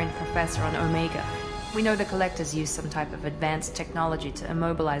Solarian professor on Omega. We know the Collectors use some type of advanced technology to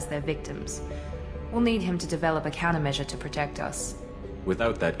immobilize their victims. We'll need him to develop a countermeasure to protect us.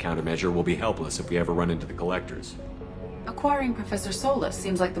 Without that countermeasure, we'll be helpless if we ever run into the Collectors. Acquiring Professor Solus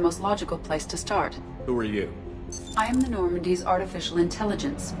seems like the most logical place to start. Who are you? I am the Normandy's artificial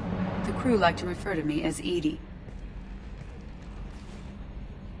intelligence. The crew like to refer to me as Edie.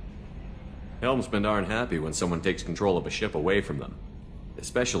 Helmsmen aren't happy when someone takes control of a ship away from them.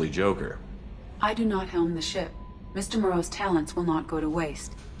 Especially Joker. I do not helm the ship. Mr. Moreau's talents will not go to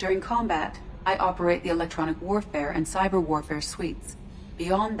waste. During combat, I operate the electronic warfare and cyber warfare suites.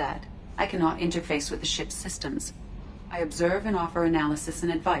 Beyond that, I cannot interface with the ship's systems. I observe and offer analysis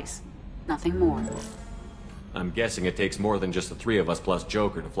and advice. Nothing more. I'm guessing it takes more than just the three of us plus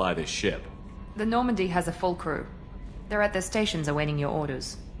Joker to fly this ship. The Normandy has a full crew. They're at their stations awaiting your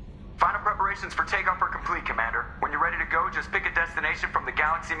orders. Final preparations for takeoff are complete, Commander. When you're ready to go, just pick a destination from the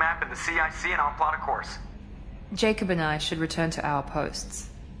galaxy map in the CIC and I'll plot a course. Jacob and I should return to our posts.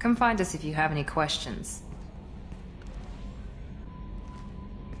 Come find us if you have any questions.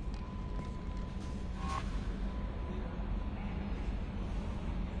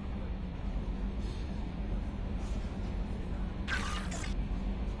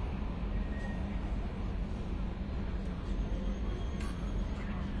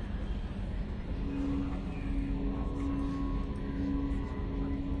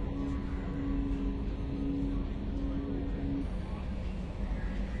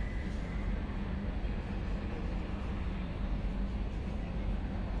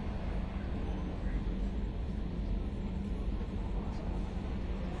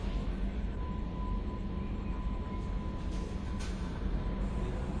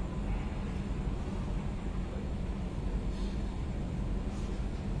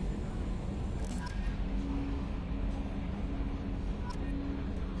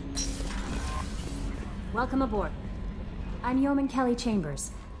 Welcome aboard. I'm Yeoman Kelly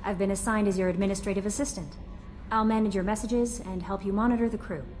Chambers. I've been assigned as your administrative assistant. I'll manage your messages and help you monitor the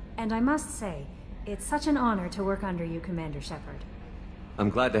crew. And I must say, it's such an honor to work under you, Commander Shepard. I'm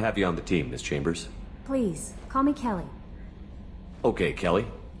glad to have you on the team, Miss Chambers. Please, call me Kelly. Okay, Kelly.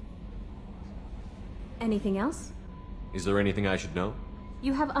 Anything else? Is there anything I should know?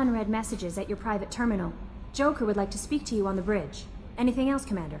 You have unread messages at your private terminal. Joker would like to speak to you on the bridge. Anything else,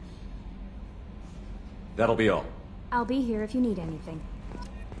 Commander? That'll be all. I'll be here if you need anything.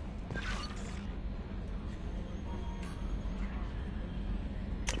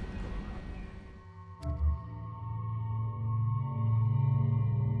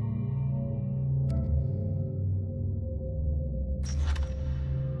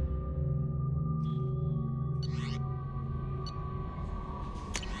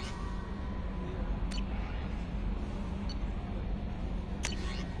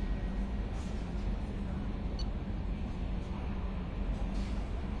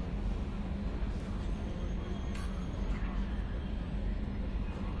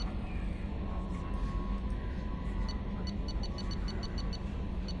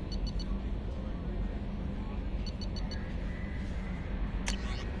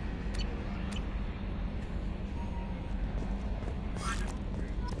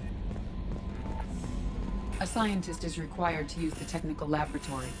 A scientist is required to use the technical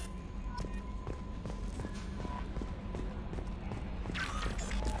laboratory.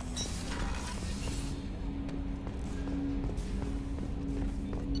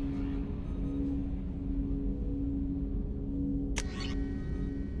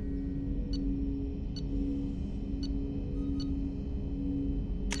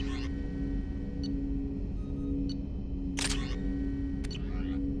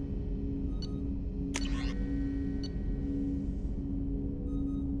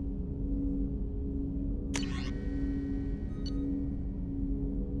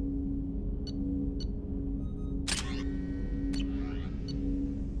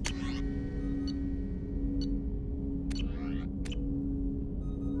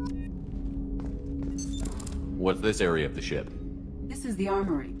 What's this area of the ship? This is the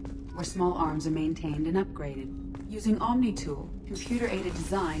armory, where small arms are maintained and upgraded. Using OmniTool, computer-aided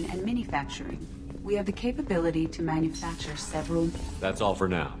design, and manufacturing, we have the capability to manufacture several... That's all for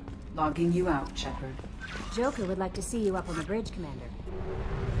now. Logging you out, Shepard. Joker would like to see you up on the bridge, Commander.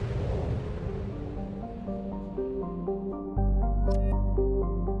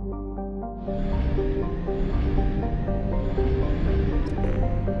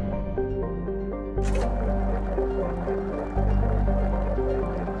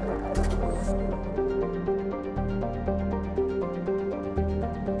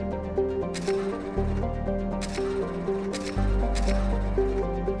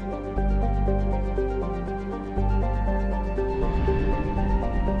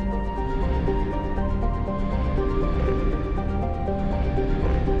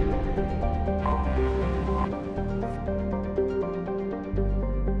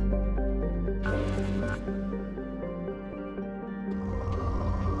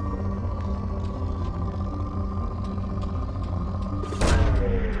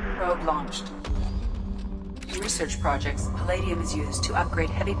 Probe launched. In research projects, palladium is used to upgrade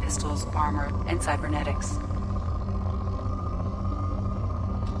heavy pistols, armor, and cybernetics.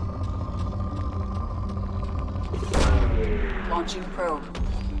 Launching probe.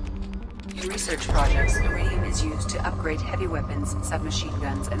 In research projects, iridium is used to upgrade heavy weapons, submachine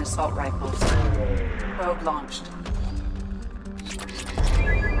guns, and assault rifles. Probe launched.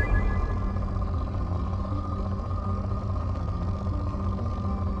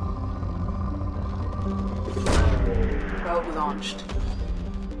 Probe launched.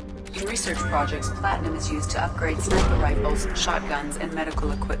 In research projects, platinum is used to upgrade sniper rifles, shotguns, and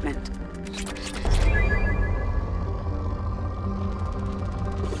medical equipment.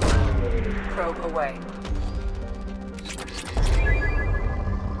 Probe away.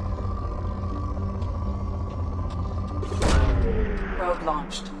 Probe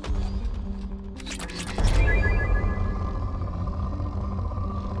launched.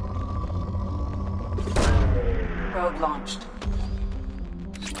 Probe launched.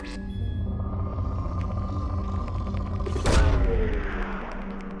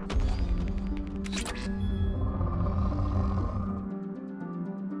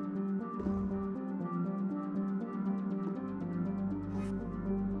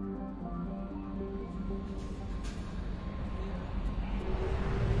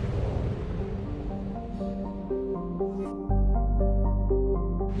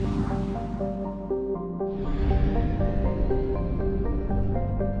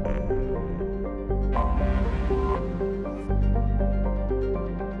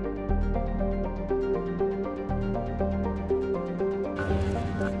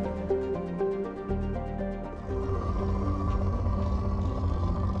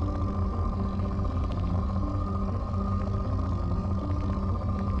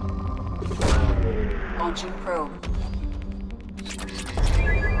 Launching probe.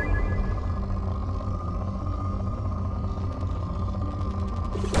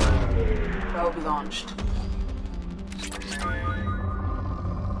 Probe launched.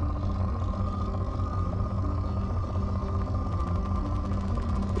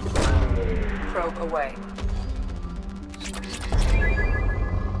 Probe away.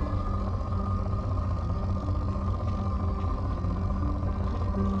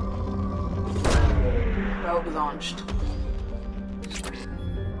 Probe launched.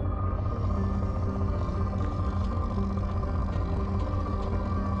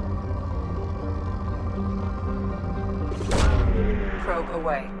 Probe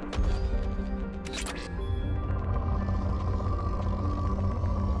away.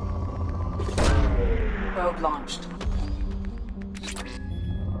 Probe launched.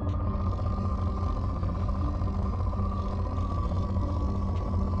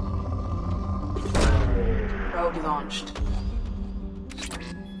 Probe launched.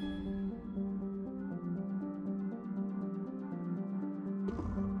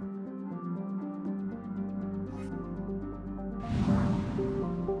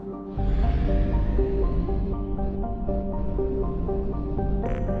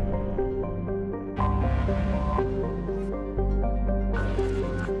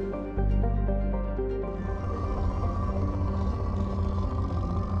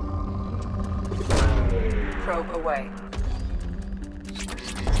 Probe away.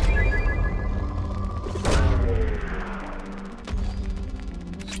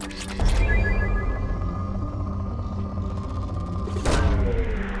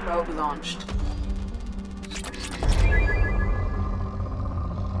 Probe launched.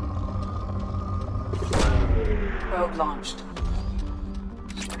 Probe launched.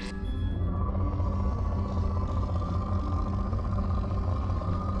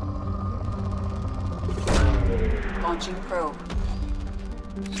 Launching probe.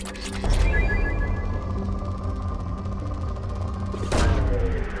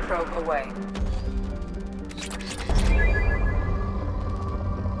 Probe away.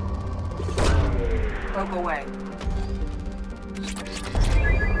 Probe away.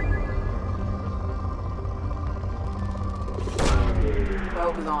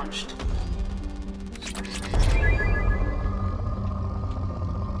 Probe launched.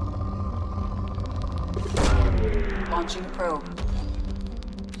 Launching probe.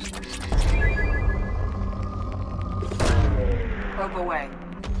 Probe away.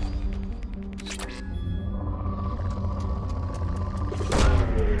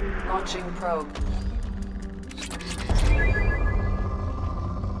 Launching probe.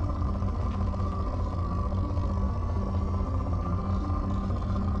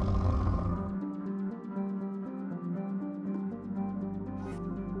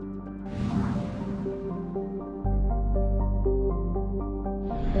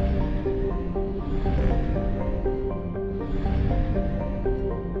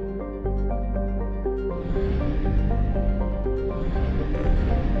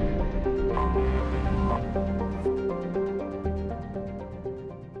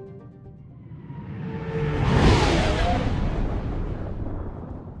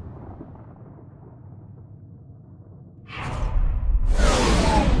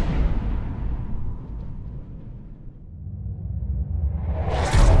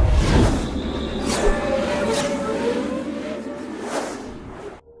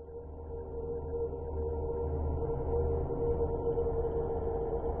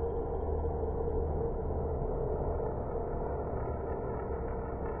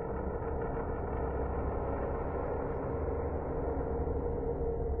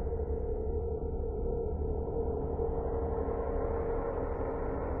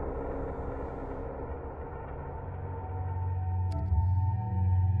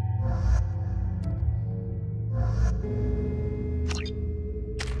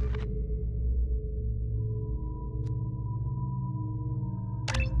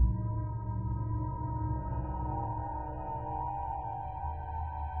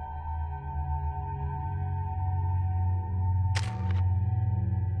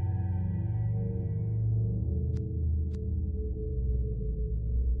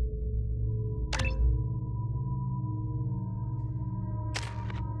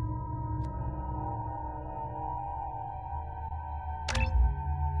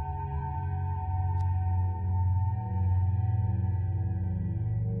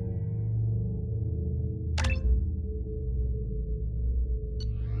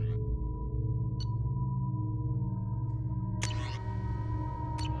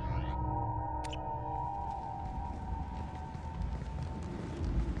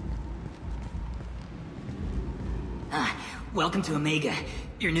 Welcome to Omega.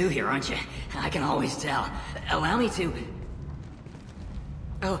 You're new here, aren't you? I can always tell. Allow me to...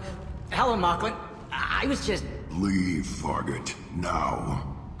 Oh, hello, Mocklin. I was just... Leave, Fargate.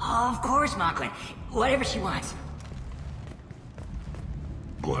 Now. Oh, of course, Mocklin. Whatever she wants.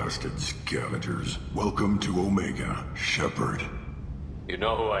 Blasted scavengers. Welcome to Omega, Shepard. You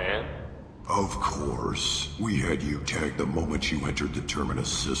know who I am? Of course. We had you tagged the moment you entered the Terminus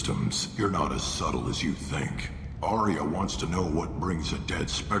systems. You're not as subtle as you think. Aria wants to know what brings a dead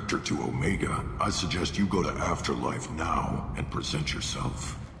Spectre to Omega. I suggest you go to Afterlife now and present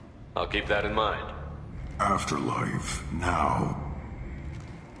yourself. I'll keep that in mind. Afterlife, now.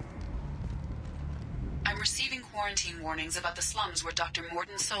 I'm receiving quarantine warnings about the slums where Dr.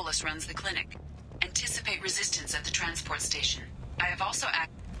 Mordin Solus runs the clinic. Anticipate resistance at the transport station. I have also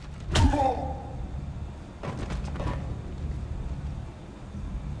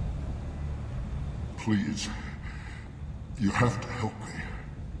Please. You have to help me.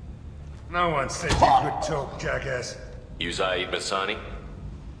 No one said you could talk, jackass. You Zaid Masani?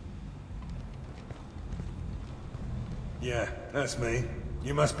 Yeah, that's me.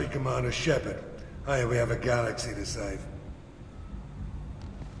 You must be Commander Shepard. Hey, we have a galaxy to save.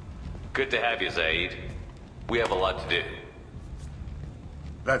 Good to have you, Zaid. We have a lot to do.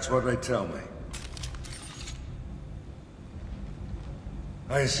 That's what they tell me.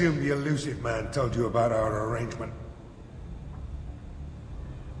 I assume the Illusive Man told you about our arrangement.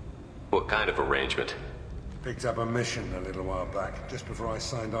 What kind of arrangement? Picked up a mission a little while back, just before I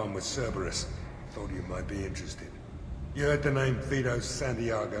signed on with Cerberus. Thought you might be interested. You heard the name Vito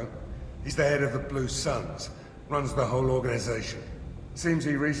Santiago? He's the head of the Blue Suns, runs the whole organization. Seems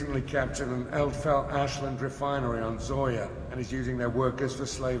he recently captured an Eldfell Ashland refinery on Zoya, and is using their workers for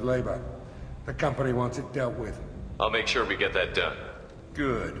slave labor. The company wants it dealt with. I'll make sure we get that done.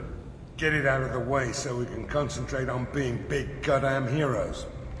 Good. Get it out of the way so we can concentrate on being big goddamn heroes.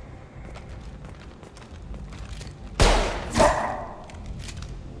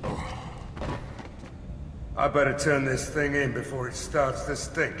 I better turn this thing in before it starts to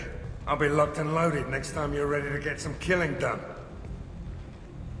stink. I'll be locked and loaded next time you're ready to get some killing done.